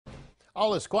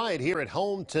All is quiet here at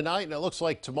home tonight, and it looks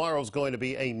like tomorrow's going to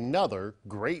be another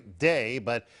great day.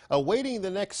 But awaiting the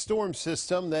next storm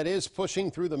system that is pushing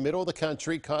through the middle of the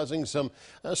country, causing some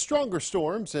stronger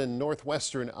storms in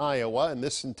northwestern Iowa. And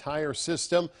this entire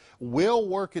system will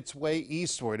work its way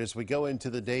eastward as we go into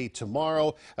the day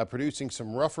tomorrow, producing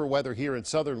some rougher weather here in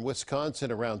southern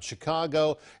Wisconsin around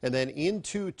Chicago. And then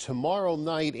into tomorrow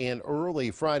night and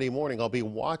early Friday morning, I'll be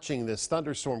watching this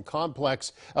thunderstorm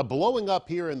complex blowing up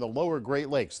here in the lower Great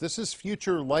Lakes. This is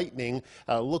future lightning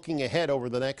looking ahead over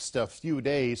the next few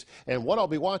days. And what I'll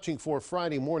be watching for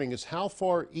Friday morning is how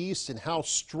far east and how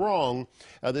strong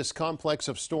this complex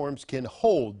of storms can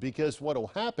hold. Because what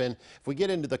will happen if we get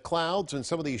into the clouds and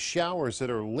some of these showers that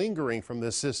are lingering from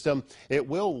this system, it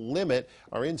will limit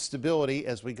our instability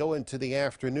as we go into the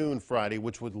afternoon Friday,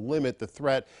 which would limit the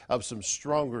threat of some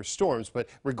stronger storms. But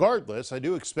regardless, I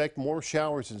do expect more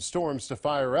showers and storms to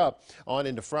fire up on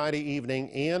into Friday evening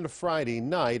and Friday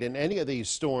night, and any of these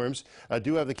storms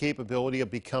do have the capability of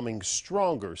becoming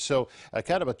stronger. So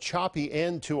kind of a choppy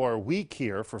end to our week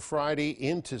here for Friday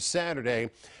into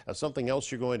Saturday. Something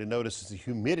else you're going to notice is the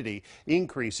humidity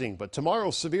increasing, but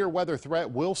tomorrow's severe weather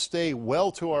threat will stay well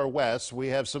to our west. We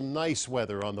have some nice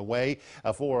weather on the way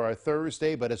for our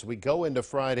Thursday, but as we go into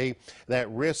Friday, that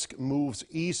risk moves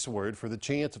eastward for the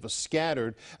chance of a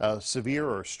scattered severe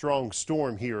or strong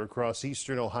storm here across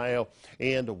eastern Ohio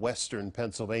and western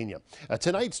Pennsylvania.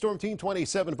 Tonight, Storm Team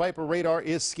 27 Viper radar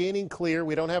is scanning clear.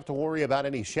 We don't have to worry about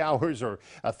any showers or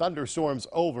thunderstorms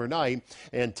overnight.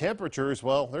 And temperatures,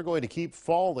 well, they're going to keep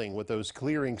falling with those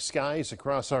clearing skies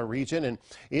across our region and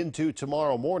into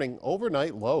tomorrow morning.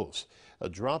 Overnight lows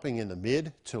dropping in the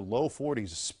mid to low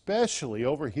 40s, especially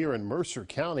over here in Mercer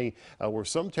County, where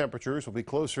some temperatures will be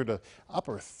closer to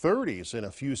upper 30s in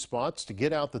a few spots to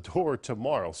get out the door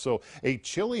tomorrow. So a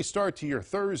chilly start to your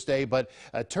Thursday, but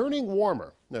turning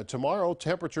warmer. Now, tomorrow,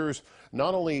 temperatures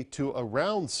not only to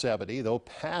around 70, they'll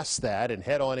pass that and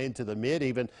head on into the mid,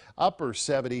 even upper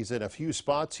 70s in a few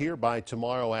spots here by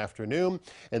tomorrow afternoon.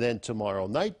 And then tomorrow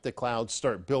night, the clouds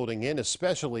start building in,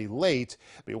 especially late.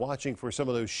 Be watching for some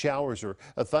of those showers or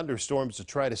thunderstorms to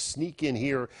try to sneak in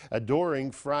here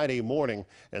during Friday morning.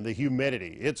 And the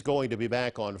humidity, it's going to be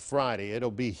back on Friday.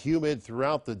 It'll be humid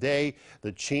throughout the day.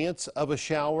 The chance of a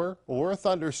shower or a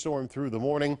thunderstorm through the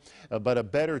morning, but a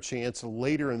better chance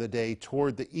later in the day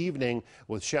toward the evening,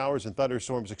 with showers and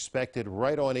thunderstorms expected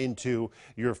right on into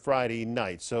your Friday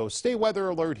night. So stay weather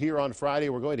alert here on Friday.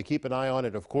 We're going to keep an eye on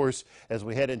it, of course, as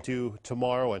we head into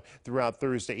tomorrow and throughout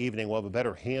Thursday evening. We'll have a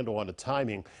better handle on the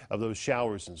timing of those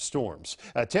showers and storms.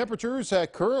 Temperatures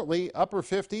currently upper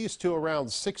 50s to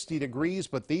around 60 degrees,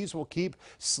 but these will keep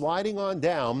sliding on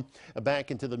down back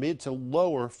into the mid to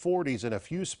lower 40s in a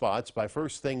few spots by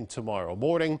first thing tomorrow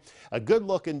morning. A good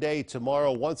looking day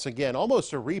tomorrow. Once again,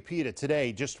 almost a repeat of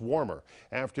today, just warmer.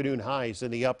 Afternoon highs in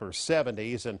the upper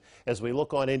 70s. And as we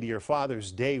look on into your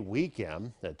Father's Day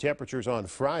weekend, the temperatures on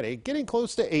Friday getting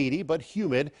close to 80, but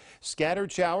humid. Scattered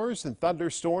showers and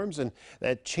thunderstorms, and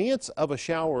that chance of a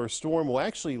shower or storm will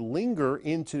actually linger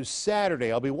into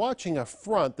Saturday. I'll be watching a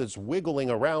front that's wiggling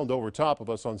around over top of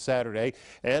us on Saturday,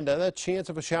 and that chance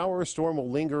of a shower or storm will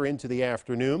linger into the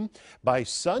afternoon. By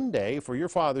Sunday, for your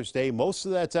Father's Day, most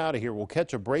of that's out of here. We'll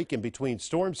catch a break in between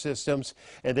storm systems.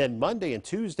 And then Monday and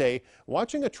Tuesday,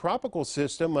 watching a tropical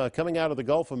system coming out of the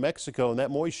Gulf of Mexico, and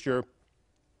that moisture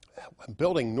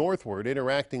building northward,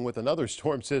 interacting with another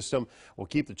storm system will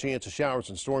keep the chance of showers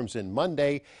and storms in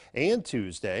Monday and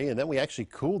Tuesday. And then we actually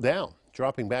cool down,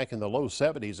 dropping back in the low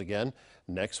 70s again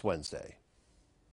next Wednesday.